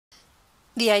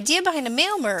The idea behind a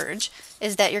mail merge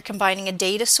is that you're combining a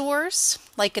data source,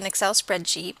 like an Excel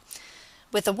spreadsheet,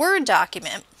 with a Word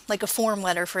document, like a form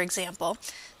letter for example,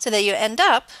 so that you end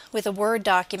up with a Word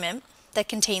document that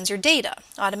contains your data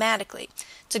automatically.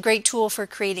 It's a great tool for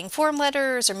creating form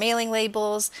letters or mailing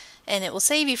labels, and it will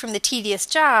save you from the tedious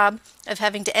job of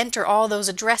having to enter all those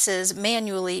addresses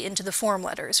manually into the form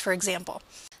letters, for example.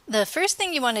 The first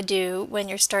thing you want to do when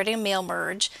you're starting a mail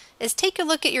merge is take a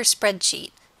look at your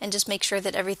spreadsheet and just make sure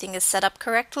that everything is set up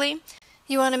correctly.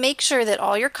 You want to make sure that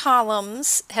all your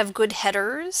columns have good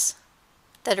headers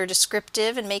that are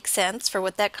descriptive and make sense for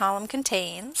what that column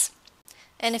contains.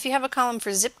 And if you have a column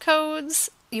for zip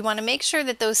codes, you want to make sure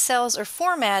that those cells are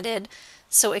formatted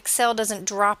so Excel doesn't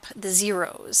drop the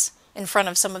zeros in front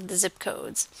of some of the zip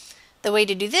codes. The way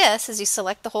to do this is you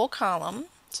select the whole column.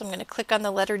 So I'm going to click on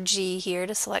the letter G here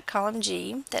to select column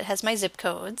G that has my zip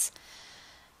codes.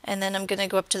 And then I'm going to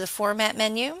go up to the Format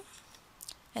menu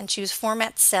and choose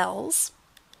Format Cells.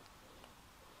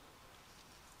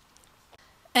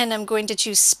 And I'm going to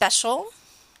choose Special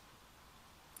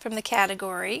from the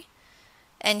category.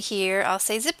 And here I'll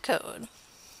say zip code.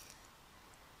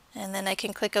 And then I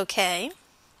can click OK.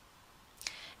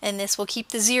 And this will keep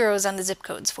the zeros on the zip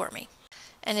codes for me.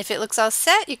 And if it looks all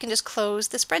set, you can just close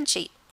the spreadsheet.